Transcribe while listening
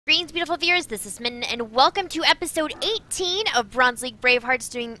Greetings, beautiful viewers. This is Smitten, and welcome to episode 18 of Bronze League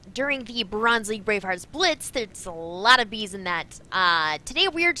Bravehearts during the Bronze League Bravehearts Blitz. There's a lot of B's in that. Today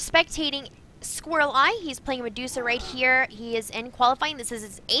we're spectating Squirrel Eye. He's playing Medusa right here. He is in qualifying. This is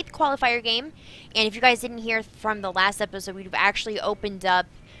his 8th qualifier game, and if you guys didn't hear from the last episode, we've actually opened up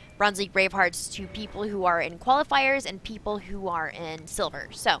Bronze League Bravehearts to people who are in qualifiers and people who are in silver.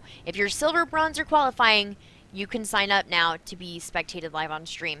 So, if you're silver, bronze, or qualifying, you can sign up now to be spectated live on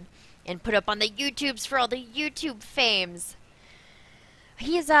stream and put up on the YouTubes for all the YouTube fames.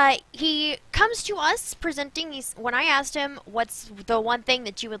 He comes to us presenting. When I asked him what's the one thing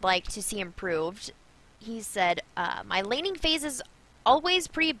that you would like to see improved, he said, my laning phase is always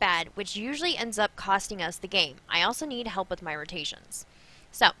pretty bad, which usually ends up costing us the game. I also need help with my rotations.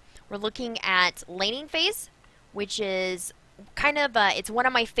 So, we're looking at laning phase, which is kind of it's one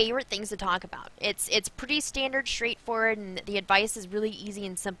of my favorite things to talk about. It's pretty standard, straightforward, and the advice is really easy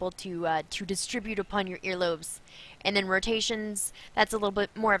and simple to distribute upon your earlobes. And then rotations, that's a little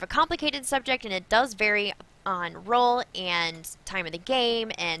bit more of a complicated subject, and it does vary on role and time of the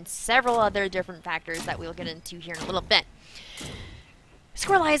game and several other different factors that we'll get into here in a little bit.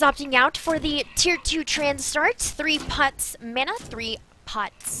 Squirrel Eye is opting out for the Tier 2 trans start. 3 pots mana, 3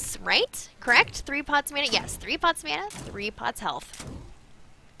 pots, right? Correct? 3 pots mana? Yes, 3 pots mana, 3 pots health.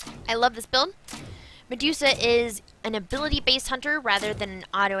 I love this build. Medusa is an ability-based hunter rather than an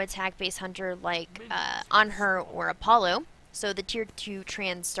auto-attack-based hunter like Anhur or Apollo. So the Tier 2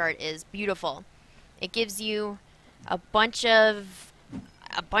 trans start is beautiful. It gives you a bunch of...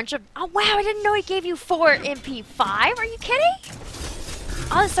 Oh wow, I didn't know it gave you 4 MP5. Are you kidding?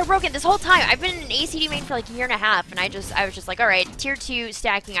 Oh, it's so broken. This whole time, I've been an ACD main for like a year and a half, and I was just like, alright, Tier 2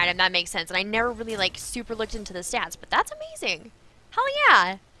 stacking item, that makes sense. And I never really like super looked into the stats, but that's amazing. Hell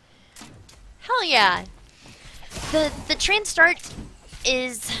yeah. Hell yeah. The trans start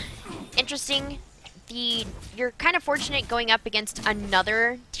is interesting. You're kind of fortunate going up against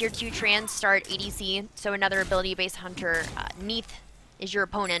another Tier 2 trans start ADC, so another ability-based hunter. Neath is your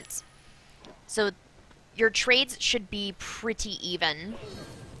opponent. So your trades should be pretty even.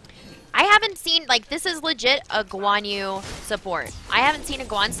 I haven't seen, like, this is legit a Guan Yu support. I haven't seen a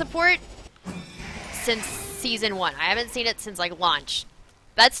Guan support since Season 1. I haven't seen it since, like, launch.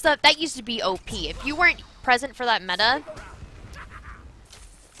 That stuff, that used to be OP. If you weren't present for that meta,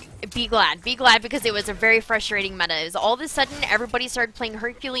 be glad. Be glad, because it was a very frustrating meta. It was all of a sudden, everybody started playing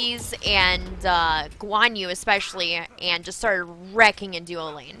Hercules and Guan Yu especially, and just started wrecking in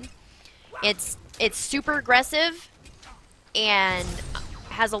duo lane. It's super aggressive and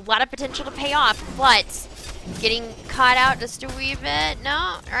has a lot of potential to pay off, but getting caught out just a wee bit.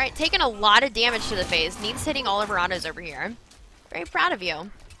 No? Alright, taking a lot of damage to the face. Needs hitting all of her autos over here. Very proud of you.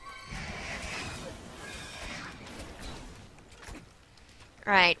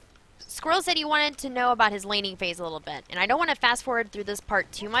 Alright. Squirrel said he wanted to know about his laning phase a little bit. And I don't want to fast forward through this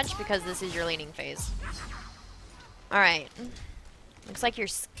part too much because this is your laning phase. Alright. Looks like you're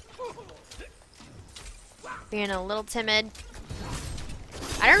being a little timid.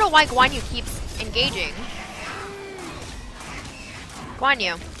 I don't know why Guan Yu keeps engaging. Guan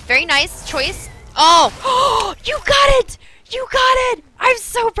Yu. Very nice choice. Oh! You got it! You got it! I'm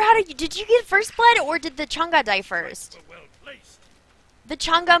so proud of you. Did you get first blood, or did the Chang'e die first? The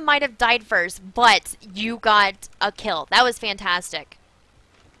Chang'e might have died first, but you got a kill. That was fantastic.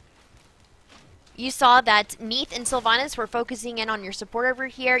 You saw that Neath and Sylvanus were focusing in on your support over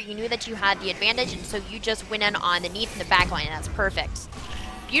here. You knew that you had the advantage, and so you just went in on the Neath in the backline, and that's perfect.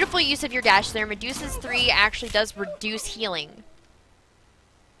 Beautiful use of your dash there. Medusa's 3 actually does reduce healing.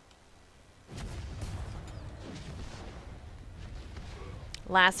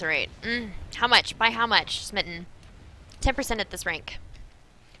 Lacerate. How much? By how much, Smitten? 10% at this rank.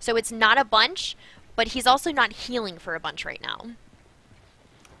 So it's not a bunch, but he's also not healing for a bunch right now.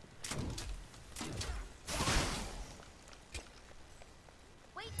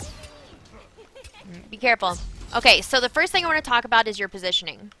 Be careful. Okay, so the first thing I want to talk about is your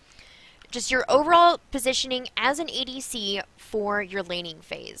positioning. Just your overall positioning as an ADC for your laning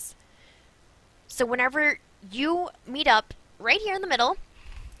phase. So whenever you meet up right here in the middle,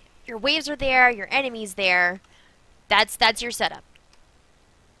 your waves are there, your enemies there, that's your setup.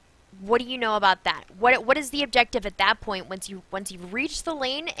 What do you know about that? What is the objective at that point once you've reached the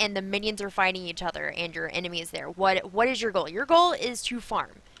lane and the minions are fighting each other and your enemy is there? What is your goal? Your goal is to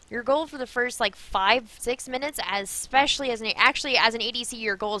farm. Your goal for the first like 5-6 minutes, especially as an ADC,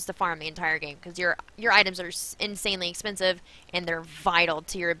 your goal is to farm the entire game because your items are insanely expensive and they're vital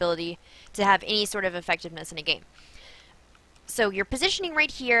to your ability to have any sort of effectiveness in a game. So your positioning right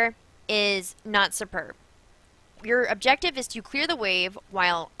here is not superb. your objective is to clear the wave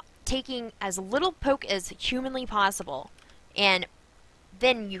while taking as little poke as humanly possible, and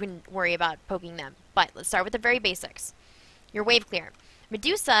then you can worry about poking them. But let's start with the very basics. Your wave clear.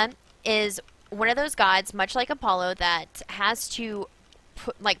 Medusa is one of those gods, much like Apollo, that has to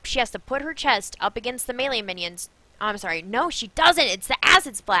she has to put her chest up against the melee minions. I'm sorry, no, she doesn't. It's the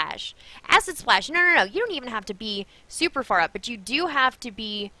acid splash. Acid splash. No. You don't even have to be super far up, but you do have to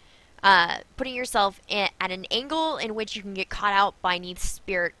be putting yourself at an angle in which you can get caught out by Neith's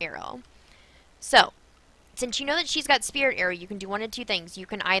spirit arrow. So, since you know that she's got spirit arrow, you can do one of two things. You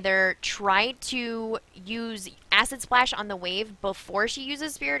can either try to use acid splash on the wave before she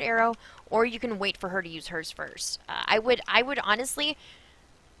uses spirit arrow, or you can wait for her to use hers first. I would honestly,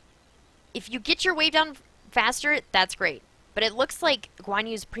 if you get your wave down faster, that's great. But it looks like Guan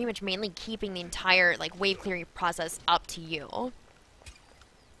Yu is pretty much mainly keeping the entire wave clearing process up to you.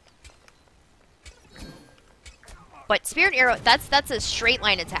 But Spirit Arrow, that's a straight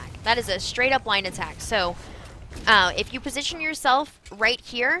line attack. That is a straight up line attack. So if you position yourself right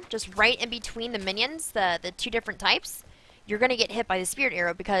here, just right in between the minions, the two different types, you're going to get hit by the Spirit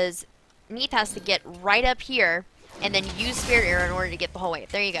Arrow because Neith has to get right up here and then use Spirit Arrow in order to get the whole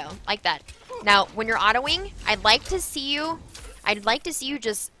wave. There you go. Like that. Now, when you're autoing, I'd like to see you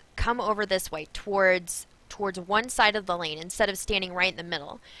just come over this way towards one side of the lane instead of standing right in the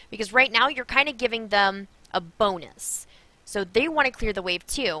middle. Because right now you're kind of giving them a bonus. So they want to clear the wave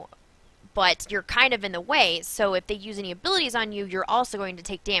too, but you're kind of in the way, so if they use any abilities on you, you're also going to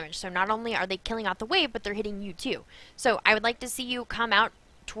take damage. So not only are they killing out the wave, but they're hitting you too. So I would like to see you come out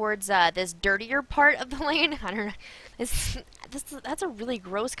towards this dirtier part of the lane. I don't know. That's a really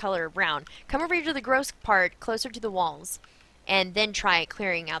gross color of brown. Come over here to the gross part, closer to the walls, and then try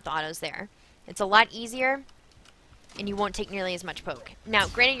clearing out the autos there. It's a lot easier, and you won't take nearly as much poke. Now,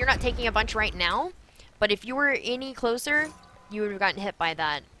 granted, you're not taking a bunch right now, but if you were any closer, you would have gotten hit by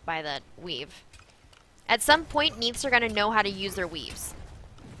that weave. At some point, Neiths are going to know how to use their weaves.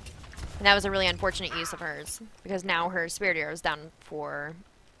 And that was a really unfortunate use of hers, because now her Spirit Arrow is down for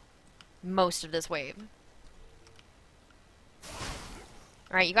most of this wave.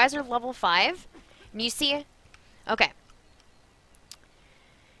 Alright, you guys are level 5. And you see... Okay.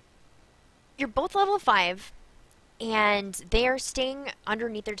 You're both level 5. And they are staying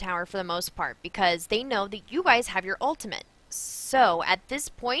underneath their tower for the most part because they know that you guys have your ultimate. So, at this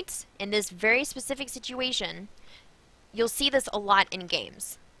point, in this very specific situation, you'll see this a lot in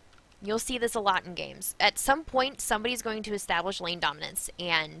games. You'll see this a lot in games. At some point, somebody's going to establish lane dominance,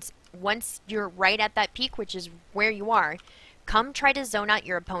 and once you're right at that peak, which is where you are, come try to zone out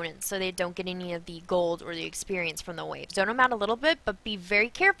your opponents so they don't get any of the gold or the experience from the wave. Zone them out a little bit, but be very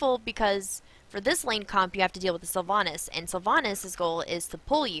careful because for this lane comp, you have to deal with the Sylvanus, and Sylvanus' goal is to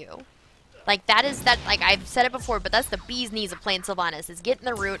pull you. Like, I've said it before, but that's the bee's knees of playing Sylvanus, is getting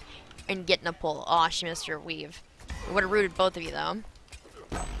the root and getting a pull. Aw, she missed your weave. It would have rooted both of you, though.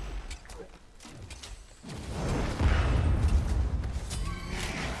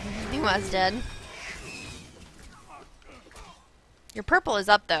 He was dead. Your purple is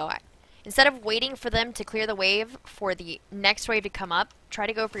up, though. Instead of waiting for them to clear the wave for the next wave to come up, try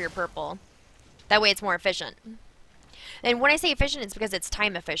to go for your purple. That way it's more efficient. And when I say efficient, it's because it's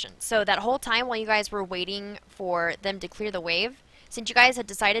time efficient. So that whole time while you guys were waiting for them to clear the wave, since you guys had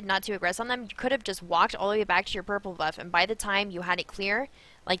decided not to aggress on them, you could have just walked all the way back to your purple buff, and by the time you had it clear,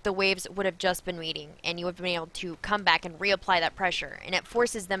 like, the waves would have just been meeting, and you would have been able to come back and reapply that pressure, and it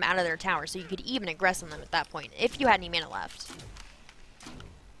forces them out of their tower, so you could even aggress on them at that point, if you had any mana left.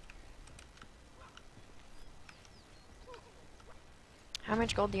 How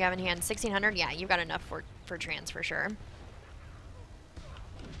much gold do you have in hand? 1,600? Yeah, you've got enough for trans for sure.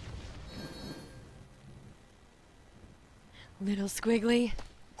 Little squiggly.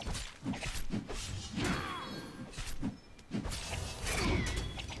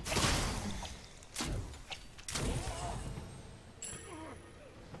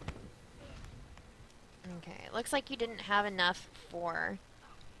 Okay, it looks like you didn't have enough for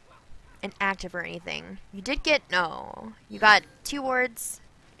an active or anything. You did get, no, you got 2 wards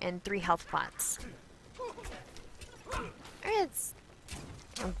and 3 health pots.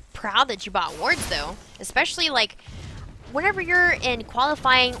 I'm proud that you bought wards though, especially like whenever you're in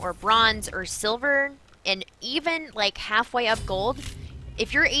qualifying or bronze or silver and even like halfway up gold,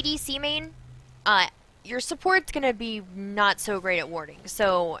 if you're ADC main, your support's gonna be not so great at warding.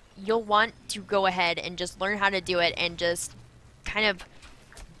 So you'll want to go ahead and just learn how to do it and just kind of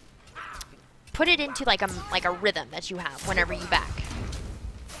put it into like a rhythm that you have whenever you back.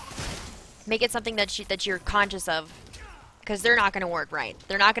 Make it something that you're conscious of because they're not going to ward right.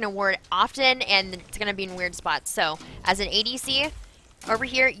 They're not going to ward often, and it's going to be in weird spots. So, as an ADC, over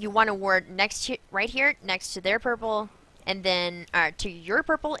here, you want to ward next to, right here, next to their purple, and then to your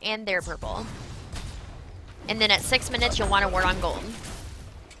purple and their purple. And then at 6 minutes, you'll want to ward on gold.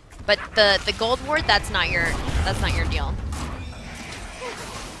 But the gold ward, that's not your deal.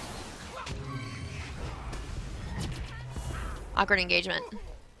 Awkward engagement.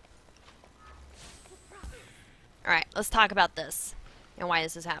 Alright, let's talk about this and why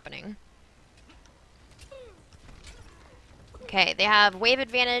this is happening. Okay, they have wave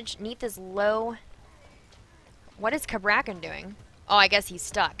advantage. Neath is low. What is Cabrakan doing? Oh, I guess he's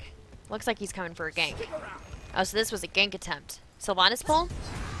stuck. Looks like he's coming for a gank. Oh, so this was a gank attempt. Sylvanus pull?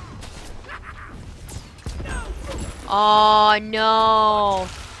 Oh, no.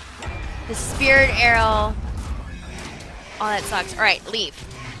 The spirit arrow. Oh, that sucks. Alright, leave.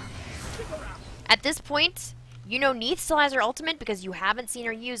 At this point, you know Neath still has her ultimate because you haven't seen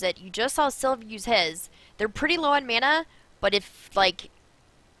her use it. You just saw Sylv use his. They're pretty low on mana, but if, like...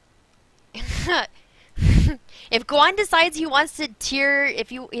 if Guan decides he wants to tier... If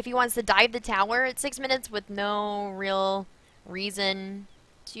he wants to dive the tower at 6 minutes with no real reason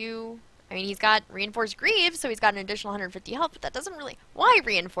to... I mean, he's got Reinforced Greaves, so he's got an additional 150 health, but that doesn't really... Why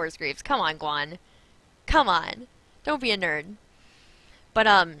Reinforced Greaves? Come on, Guan. Come on. Don't be a nerd. But,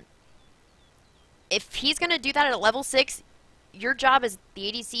 if he's going to do that at level 6, your job as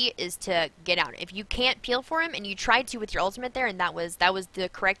the ADC is to get out. If you can't peel for him, and you tried to with your ultimate there, and that was the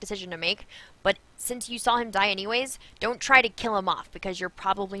correct decision to make, but since you saw him die anyways, don't try to kill him off, because you're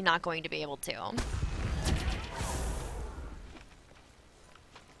probably not going to be able to.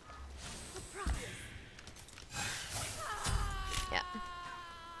 Yeah.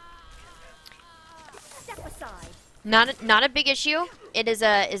 Not a big issue. It is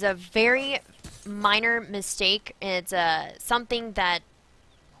a very minor mistake. It's something that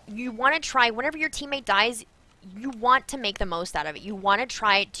you want to try whenever your teammate dies. You want to make the most out of it. You want to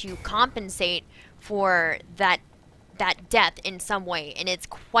try to compensate for that death in some way, and it's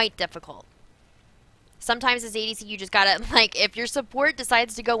quite difficult. Sometimes as ADC, you just gotta, like, if your support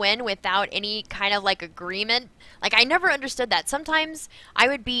decides to go in without any kind of, like, agreement, like, I never understood that. Sometimes I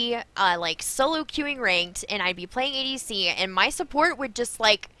would be, like, solo queuing ranked, and I'd be playing ADC, and my support would just,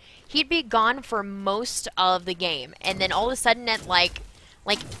 like, he'd be gone for most of the game, and then all of a sudden at, like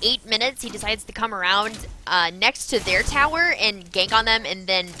 8 minutes, he decides to come around next to their tower and gank on them, and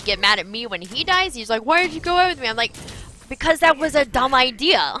then get mad at me when he dies. He's like, why did you go out with me? I'm like... Because that was a dumb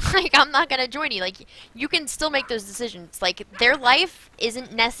idea. Like, I'm not gonna join you. Like, you can still make those decisions. Like, their life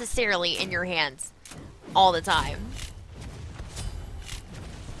isn't necessarily in your hands all the time.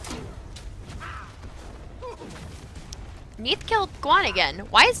 Neath killed Guan again.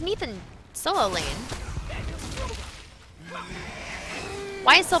 Why is Neath in solo lane?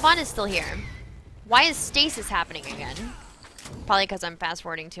 Why is Sylvanus still here? Why is stasis happening again? Probably because I'm fast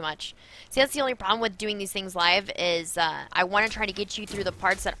forwarding too much. See, that's the only problem with doing these things live is I want to try to get you through the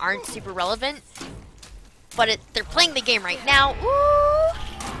parts that aren't super relevant. But they're playing the game right now.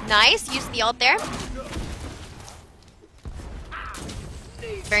 Ooh! Nice. Use the ult there.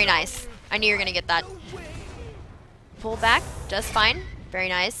 Very nice. I knew you were going to get that. Pull back. Just fine. Very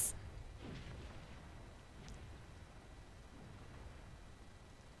nice.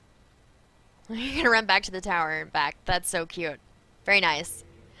 You're going to run back to the tower and back. That's so cute. Very nice.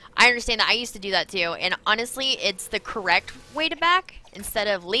 I understand that. I used to do that too. And honestly, it's the correct way to back instead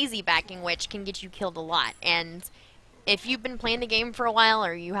of lazy backing, which can get you killed a lot. And if you've been playing the game for a while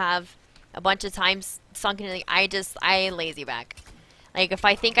or you have a bunch of times sunk into the... I lazy back. Like, if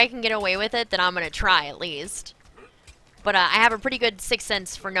I think I can get away with it, then I'm going to try at least. But I have a pretty good sixth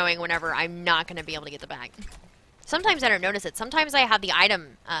sense for knowing whenever I'm not going to be able to get the bag. Sometimes I don't notice it. Sometimes I have the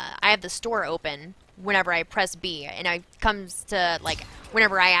item, I have the store open whenever I press B, and it comes to, like,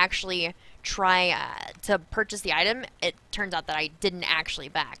 whenever I actually try to purchase the item, it turns out that I didn't actually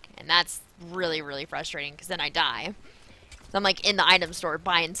back, and that's really, really frustrating, because then I die. So I'm, like, in the item store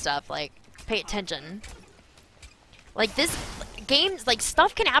buying stuff, like, pay attention. Like, this game, like,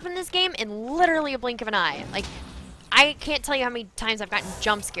 stuff can happen in this game in literally a blink of an eye. Like, I can't tell you how many times I've gotten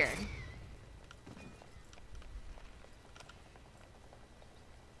jump scared.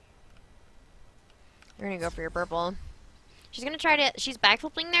 You're gonna go for your purple. She's gonna try to... She's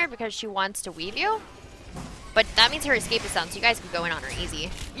backflipping there because she wants to weave you. But that means her escape is down, so you guys can go in on her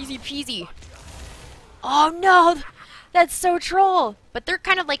easy. Easy peasy. Oh no! That's so troll! But they're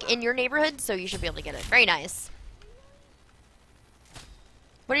kind of like in your neighborhood, so you should be able to get it. Very nice.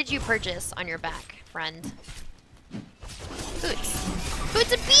 What did you purchase on your back, friend? Boots.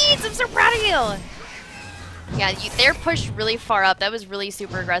 Boots and beads! I'm so proud of you! Yeah, they're pushed really far up. That was really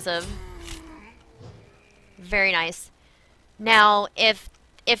super aggressive. Very nice. Now, if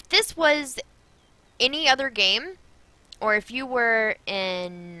this was any other game, or if you were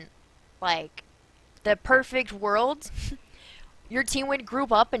in, like, the perfect world, your team would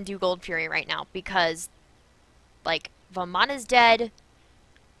group up and do Gold Fury right now, because, like, Vamana's dead.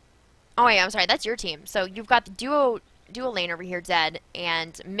 Oh, yeah, I'm sorry, that's your team. So you've got the duo lane over here dead,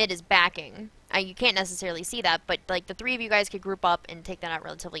 and mid is backing. You can't necessarily see that, but, like, the three of you guys could group up and take that out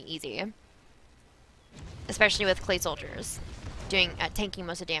relatively easy. Especially with clay soldiers doing tanking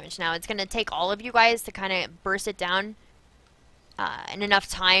most of the damage. Now, it's going to take all of you guys to kind of burst it down in enough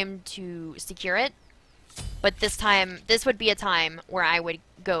time to secure it. But this time, this would be a time where I would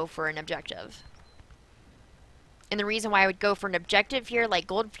go for an objective. And the reason why I would go for an objective here, like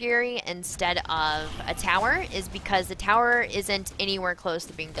Gold Fury, instead of a tower, is because the tower isn't anywhere close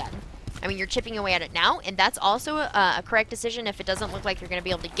to being done. I mean, you're chipping away at it now, and that's also a correct decision if it doesn't look like you're going to be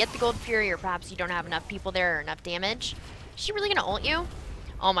able to get the Gold Fury, or perhaps you don't have enough people there or enough damage. Is she really going to ult you?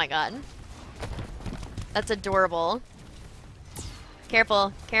 Oh my god. That's adorable.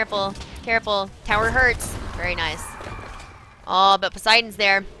 Careful, careful, careful. Tower hurts. Very nice. Oh, but Poseidon's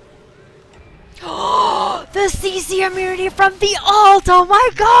there. Oh, the CC immunity from the ult! Oh my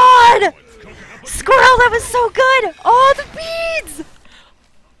god! Squirrel, that was so good! Oh, the beads!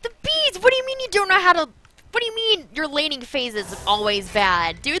 The beads! What do you mean you don't know how to... What do you mean your laning phase is always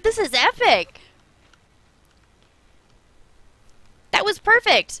bad? Dude, this is epic! That was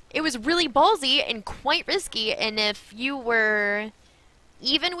perfect! It was really ballsy and quite risky, and if you were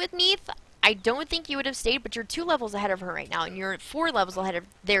even with Neith, I don't think you would have stayed, but you're 2 levels ahead of her right now, and you're 4 levels ahead of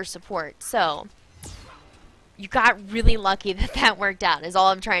their support, so... You got really lucky that that worked out, is all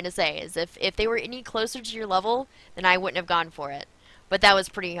I'm trying to say, is if they were any closer to your level, then I wouldn't have gone for it. But that was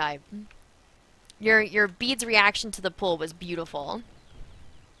pretty high. Your bead's reaction to the pull was beautiful.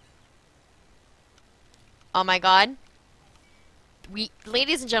 Oh my god.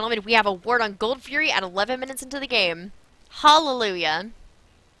 Ladies and gentlemen, we have a ward on Gold Fury at 11 minutes into the game. Hallelujah.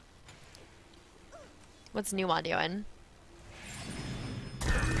 What's Numa doing?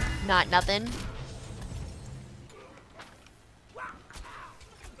 Not nothing.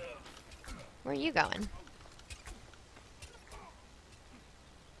 Where are you going?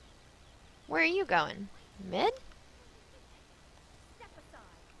 Where are you going? Mid?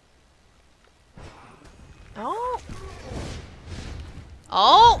 Oh!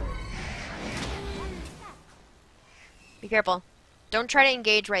 Oh! Be careful. Don't try to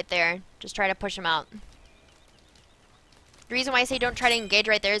engage right there. Just try to push him out. The reason why I say don't try to engage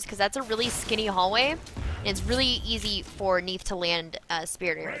right there is because that's a really skinny hallway. And it's really easy for Neith to land a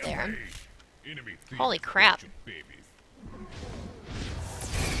Spirit right there. Holy crap.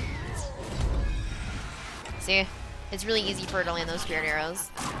 See? It's really easy for her to land those Spirit Arrows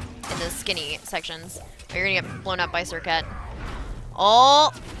in the skinny sections. But you're gonna get blown up by Circuit.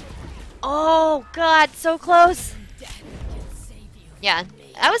 Oh! Oh, God, so close! Yeah,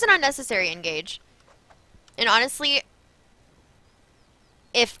 that was an unnecessary engage. And honestly,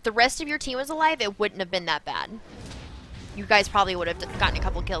 if the rest of your team was alive, it wouldn't have been that bad. You guys probably would have gotten a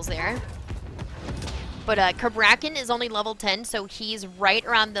couple kills there. But Kabrakan is only level 10, so he's right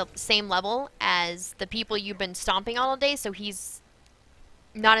around the same level as the people you've been stomping all day, so he's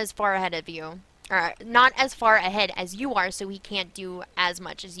not as far ahead of you. Or not as far ahead as you are, so he can't do as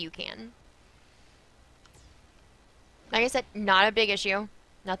much as you can. Like I said, not a big issue.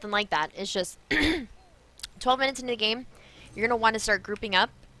 Nothing like that. It's just 12 minutes into the game, you're going to want to start grouping up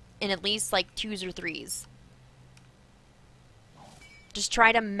in at least like 2s or 3s. Just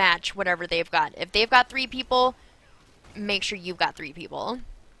try to match whatever they've got. If they've got 3 people, make sure you've got 3 people.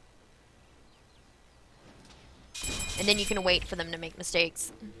 And then you can wait for them to make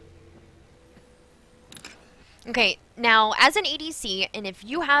mistakes. Okay, now as an ADC, and if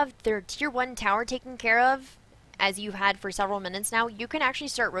you have their tier 1 tower taken care of, as you've had for several minutes now, you can actually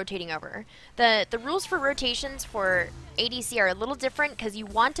start rotating over. The rules for rotations for ADC are a little different because you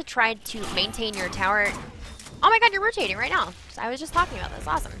want to try to maintain your tower. Oh my god, you're rotating right now. I was just talking about this.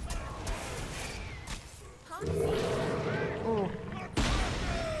 Awesome. Ooh.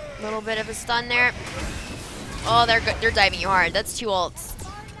 Little bit of a stun there. Oh, they're diving you hard. That's 2 ults.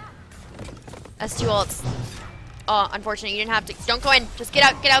 That's 2 ults. Oh, unfortunate. You didn't have to. Don't go in. Just get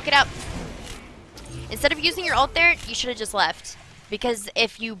out, get out, get out. Instead of using your ult there, you should have just left. Because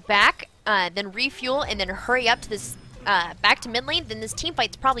if you back, then refuel, and then hurry up to this, back to mid lane, then this team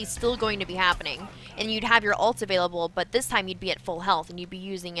fight's probably still going to be happening. And you'd have your ults available, but this time you'd be at full health, and you'd be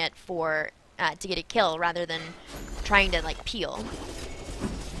using it for, to get a kill, rather than trying to, like, peel.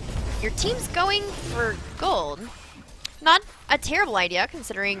 Your team's going for gold. Not a terrible idea,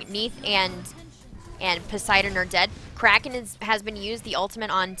 considering Neith and Poseidon are dead. Kraken has been used. The ultimate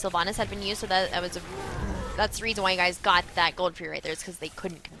on Sylvanus had been used, so that's the reason why you guys got that gold for you right there, is because they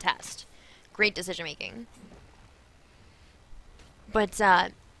couldn't contest. Great decision making. But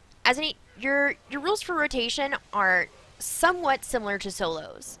your rules for rotation are somewhat similar to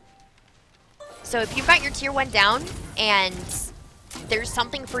solos. So if you've got your tier 1 down and there's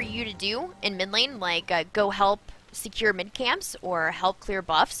something for you to do in mid lane, like go help secure mid camps, or help clear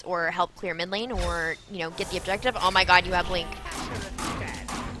buffs, or help clear mid lane, or, you know, get the objective. Oh my god, you have Blink.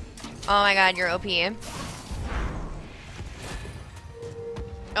 Oh my god, you're OP.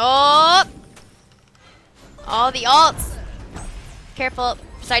 Oh! Oh, the ults! Careful.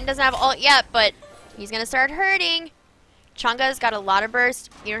 Poseidon doesn't have ult yet, but he's gonna start hurting. Chunga's got a lot of burst.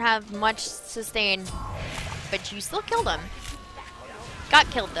 You don't have much sustain, but you still killed him. Got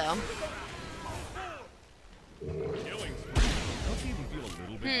killed, though.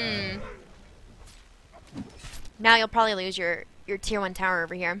 Now you'll probably lose your tier 1 tower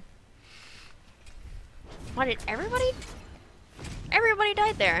over here. What, did everybody? Everybody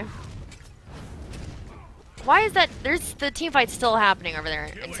died there. Why is that? There's the team fight still happening over there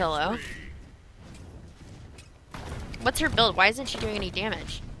in solo. What's her build? Why isn't she doing any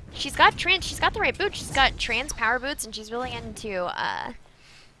damage? She's got the right boot. She's got trans power boots, and she's really into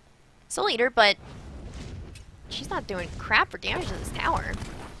Soul Eater, but she's not doing crap for damage to this tower.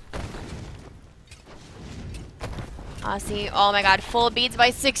 See, oh my god, full beads by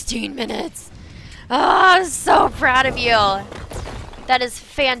 16 minutes. Oh, I'm so proud of you. That is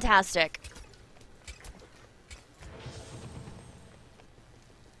fantastic.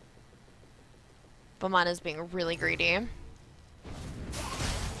 Bomana's being really greedy.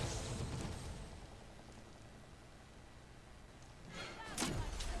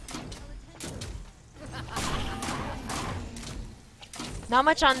 Not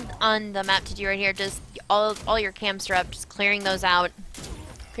much on the map to do right here. Just all your camps are up. Just clearing those out.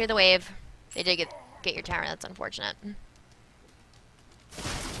 Clear the wave. They did get your tower. That's unfortunate.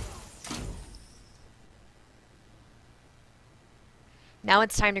 Now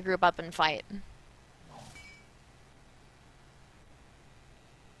it's time to group up and fight.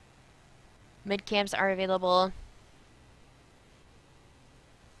 Mid camps are available.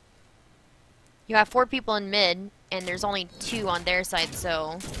 You have 4 people in mid, and there's only 2 on their side,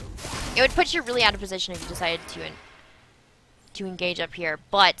 so it would put you really out of position if you decided to engage up here.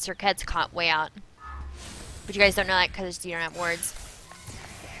 But Serket's caught way out. But you guys don't know that because you don't have wards.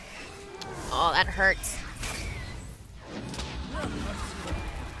 Oh, that hurts.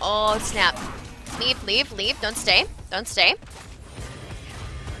 Oh, snap. Leave, leave, leave. Don't stay. Don't stay.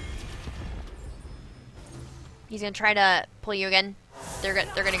 He's gonna try to pull you again. They're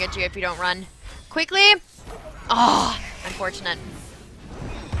gonna get you if you don't run. Quickly! Oh, unfortunate.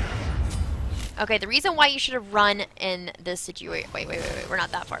 Okay, the reason why you should have run in this situation... Wait. We're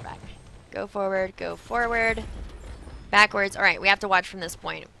not that far back. Go forward, go forward. Backwards. Alright, we have to watch from this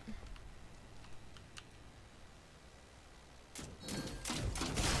point.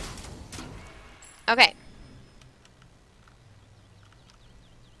 Okay.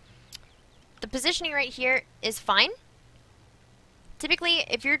 The positioning right here is fine. Typically,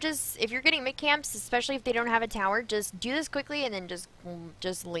 if you're getting mid camps, especially if they don't have a tower, just do this quickly and then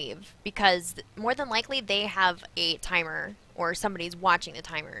just leave, because more than likely they have a timer or somebody's watching the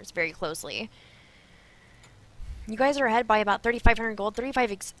timers very closely. You guys are ahead by about 3,500 gold,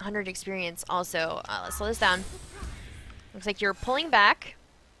 3,500 experience. Also, let's slow this down. Looks like you're pulling back.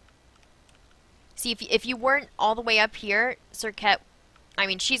 See, if you weren't all the way up here, Serket, I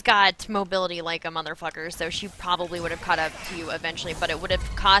mean, she's got mobility like a motherfucker, so she probably would have caught up to you eventually, but it would have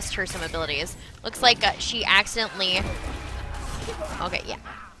cost her some abilities. Looks like she accidentally... Okay, yeah.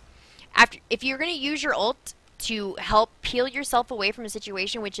 If you're going to use your ult to help peel yourself away from a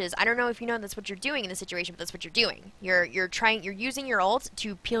situation, which is, I don't know if you know that's what you're doing in this situation, but that's what you're doing. You're using your ult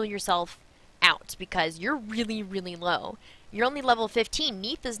to peel yourself out, because you're really, really low. You're only level 15.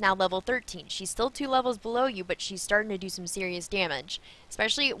 Neith is now level 13. She's still 2 levels below you, but she's starting to do some serious damage.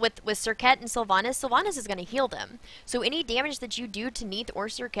 Especially with Serket and Sylvanus. Sylvanus is going to heal them. So any damage that you do to Neith or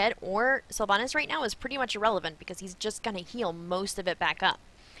Serket or Sylvanus right now is pretty much irrelevant, because he's just going to heal most of it back up.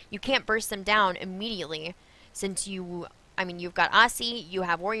 You can't burst them down immediately, since you've got Asi, you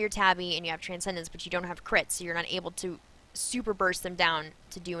have Warrior Tabby, and you have Transcendence, but you don't have crits, so you're not able to super burst them down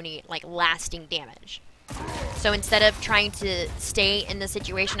to do any, like, lasting damage. So instead of trying to stay in the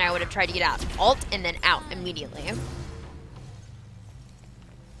situation, I would have tried to get out. Alt and then out immediately.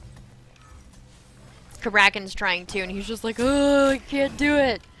 Kraken's trying to, and he's just like, oh, I can't do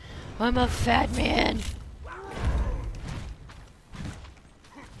it. I'm a fat man.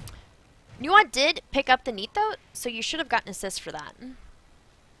 Nuon did pick up the neat though, so you should have gotten an assist for that.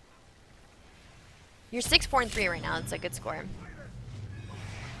 You're 6-4-3 right now. That's a good score.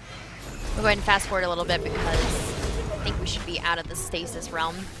 We'll go ahead and fast forward a little bit because I think we should be out of the stasis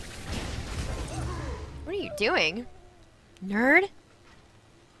realm. What are you doing? Nerd?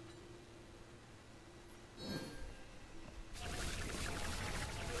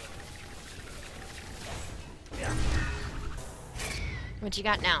 What you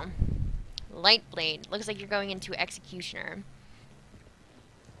got now? Light Blade. Looks like you're going into Executioner.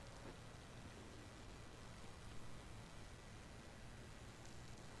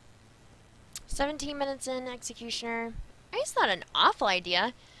 "17 minutes in, Executioner." It's not an awful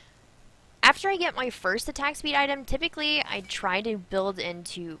idea. After I get my first attack speed item, typically I try to build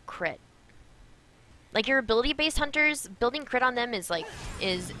into crit. Like your ability-based hunters, building crit on them is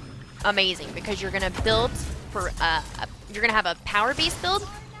amazing because you're gonna build for you're gonna have a power-based build,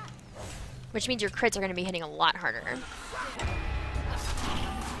 which means your crits are gonna be hitting a lot harder.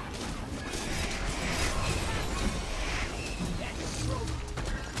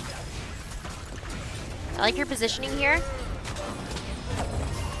 I like your positioning here.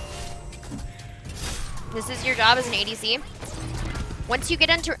 This is your job as an ADC. Once you get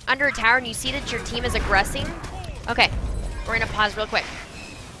under a tower and you see that your team is aggressing, okay, we're gonna pause real quick.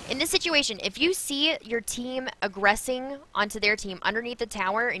 In this situation, if you see your team aggressing onto their team underneath the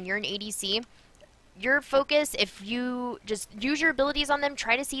tower and you're an ADC, your focus, if you just use your abilities on them,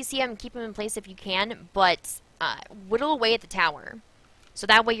 try to CC them and keep them in place if you can, but whittle away at the tower. So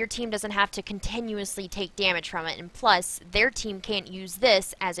that way your team doesn't have to continuously take damage from it, and plus their team can't use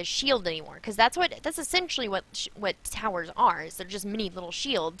this as a shield anymore, because that's essentially what towers are. Is they're just mini little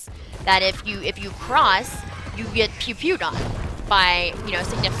shields that if you cross, you get pew-pewed on by, you know, a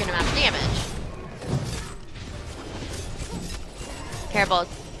significant amount of damage. Careful,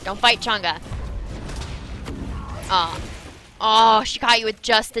 don't fight Chunga. Oh, she caught you with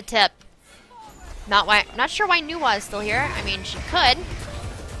just the tip. Not sure why Nuwa is still here. I mean, she could.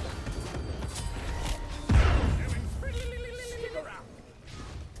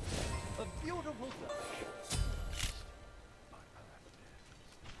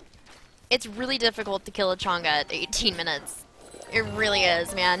 It's really difficult to kill a Chonga at 18 minutes. It really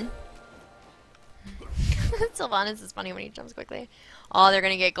is, man. Sylvanus is funny when he jumps quickly. Oh, they're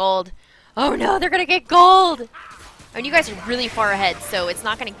gonna get gold. Oh no, they're gonna get gold! I mean, you guys are really far ahead, so it's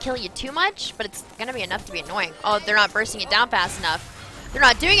not going to kill you too much, but it's going to be enough to be annoying. Oh, they're not bursting it down fast enough. They're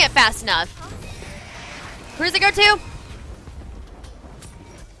not doing it fast enough. Who does it go to?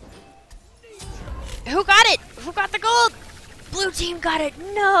 Who got it? Who got the gold? Blue team got it.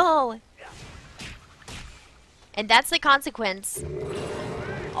 No. And that's the consequence.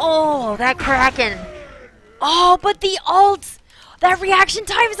 Oh, that Kraken. Oh, but the ult. That reaction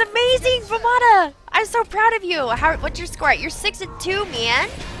time is amazing, Vamana! I'm so proud of you. What's your score at? You're 6-2, man.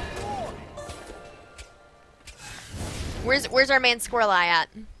 Where's our man Squirrel-Eye at?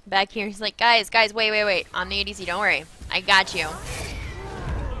 Back here. He's like, guys, wait. I'm the ADC, don't worry. I got you.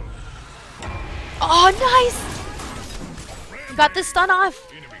 Oh, nice! Got the stun off.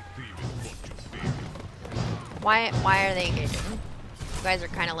 Why are they engaging? You guys are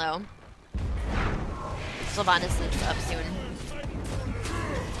kind of low. Sylvanus is up soon.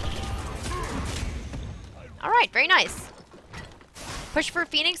 Alright, very nice. Push for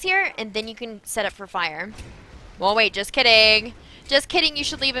Phoenix here, and then you can set up for fire. Well, wait, just kidding. Just kidding, you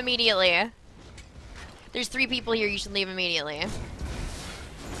should leave immediately. There's 3 people here, you should leave immediately.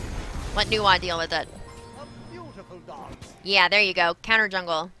 Let Nuwa deal with it. Yeah, there you go. Counter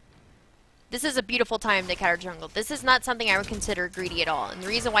jungle. This is a beautiful time to counter jungle. This is not something I would consider greedy at all. And the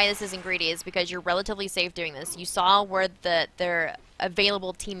reason why this isn't greedy is because you're relatively safe doing this. You saw where their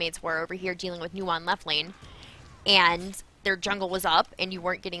available teammates were over here dealing with Nuwan left lane. And their jungle was up, and you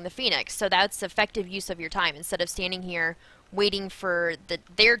weren't getting the Phoenix. So that's effective use of your time, instead of standing here waiting for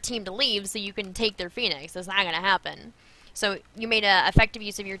their team to leave so you can take their Phoenix. That's not going to happen. So you made an effective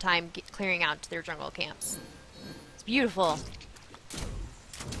use of your time clearing out their jungle camps. It's beautiful.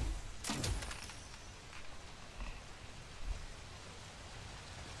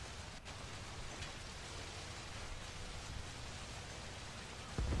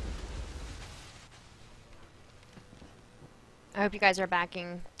 I hope you guys are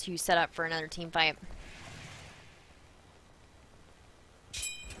backing to set up for another team fight.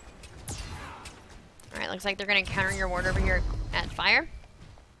 Alright, looks like they're going to counter your ward over here at fire.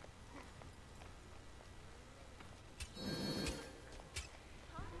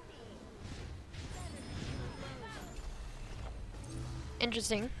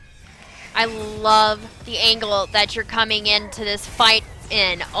 Interesting. I love the angle that you're coming into this fight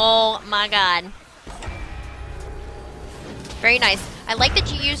in. Oh my god. Very nice. I like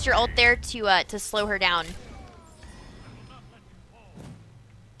that you used your ult there to slow her down.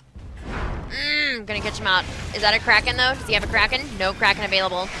 Gonna catch him out. Is that a Kraken though? Does he have a Kraken? No Kraken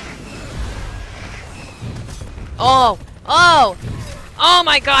available. Oh! Oh! Oh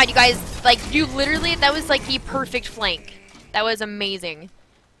my god, you guys, like, you literally, that was like the perfect flank. That was amazing.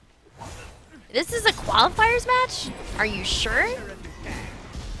 This is a qualifiers match? Are you sure?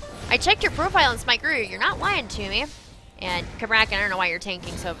 I checked your profile in Smite Guru. You're not lying to me. And Kraken, I don't know why you're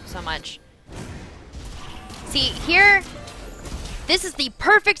tanking so much. See, here, this is the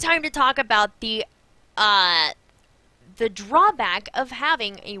perfect time to talk about the drawback of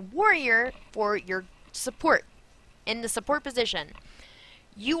having a warrior for your support in the support position.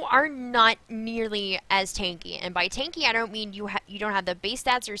 You are not nearly as tanky, and by tanky I don't mean you don't have the base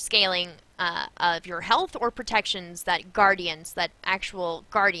stats or scaling of your health or protections that actual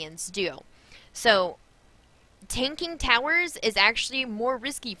guardians do. So tanking towers is actually more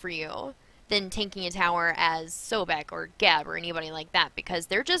risky for you than tanking a tower as Sobek or Geb or anybody like that, because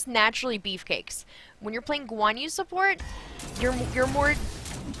they're just naturally beefcakes. When you're playing Guan Yu support, you're more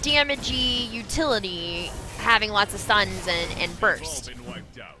damagey utility, having lots of stuns and burst.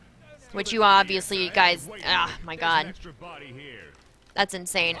 Which you obviously, guys, ah, my god. That's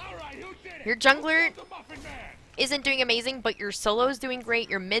insane. Your jungler isn't doing amazing, but your solo's doing great,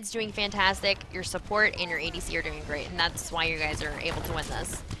 your mid's doing fantastic, your support and your ADC are doing great, and that's why you guys are able to win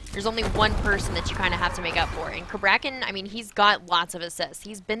this. There's only one person that you kind of have to make up for, and Kraken, I mean, he's got lots of assists.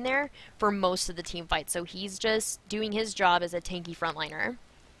 He's been there for most of the team fight, so he's just doing his job as a tanky frontliner.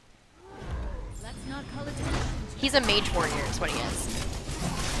 He's a mage warrior is what he is.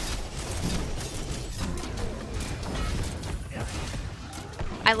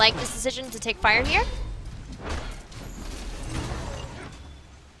 I like this decision to take fire here.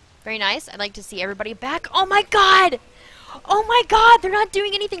 Very nice. I'd like to see everybody back. Oh my god! Oh my god, they're not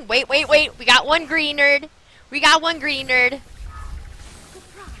doing anything. Wait, wait, wait. We got one green nerd. We got one green nerd.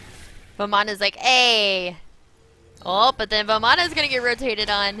 Vamana's like, hey. Oh, but then Vamana's gonna get rotated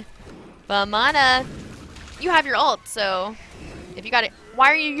on. Vamana, you have your ult, so if you got it,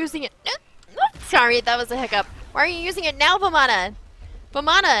 why are you using it? Sorry, that was a hiccup. Why are you using it now, Vamana?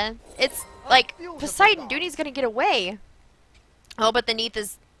 Vamana, it's like Poseidon, dude, he's gonna get away. Oh, but the Neath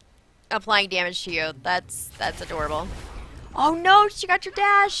is applying damage to you. That's adorable. Oh no, she got your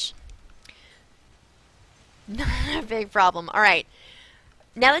dash. Not a big problem. All right,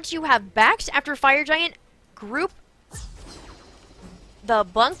 now that you have backed after Fire Giant, group the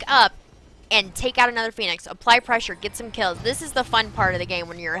bunk up and take out another Phoenix. Apply pressure, get some kills. This is the fun part of the game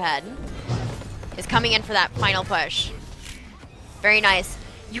when you're ahead. Is coming in for that final push. Very nice.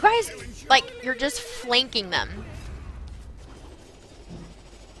 You guys, like, you're just flanking them.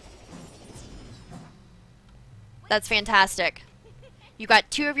 That's fantastic. You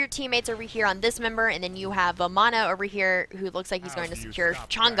got two of your teammates over here on this member, and then you have Vamana over here who looks like he's going to secure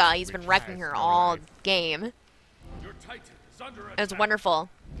Chang'e. He's been wrecking her all game. It was wonderful.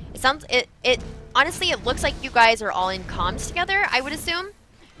 Honestly, it looks like you guys are all in comms together, I would assume,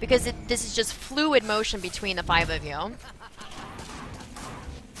 because this is just fluid motion between the five of you.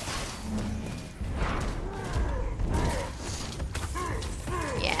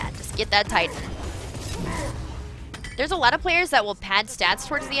 Yeah, just get that Titan. There's a lot of players that will pad stats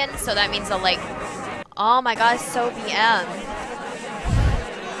towards the end, so that means they'll like, oh my gosh, so BM.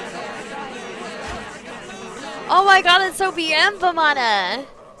 Oh my god, that's so BM, Vamana.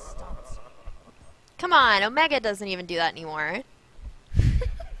 Come on, Omega doesn't even do that anymore.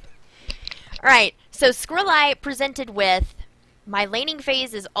 Alright, so Squirrel presented with, my laning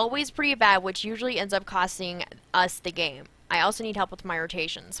phase is always pretty bad, which usually ends up costing us the game. I also need help with my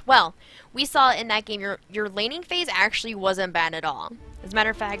rotations. Well, we saw in that game your laning phase actually wasn't bad at all. As a matter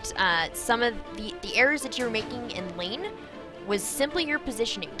of fact, some of the errors that you were making in lane was simply your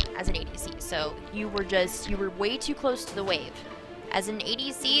positioning as an ADC. So you were way too close to the wave. As an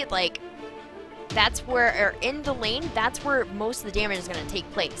ADC, like, that's where, or in the lane, that's where most of the damage is going to take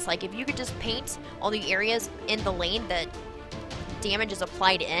place. Like, if you could just paint all the areas in the lane that damage is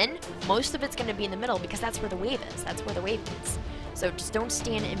applied in, most of it's going to be in the middle because that's where the wave is. That's where the wave is. So just don't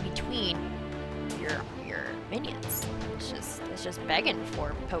stand in between your minions. It's just begging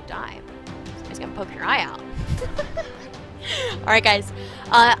for poked eye. Somebody's going to poke your eye out. Alright guys,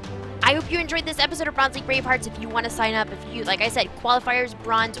 I hope you enjoyed this episode of Bronze League Bravehearts. If you want to sign up, if you, like I said, qualifiers,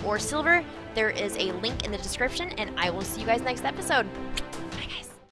 bronze or silver, there is a link in the description, and I will see you guys next episode.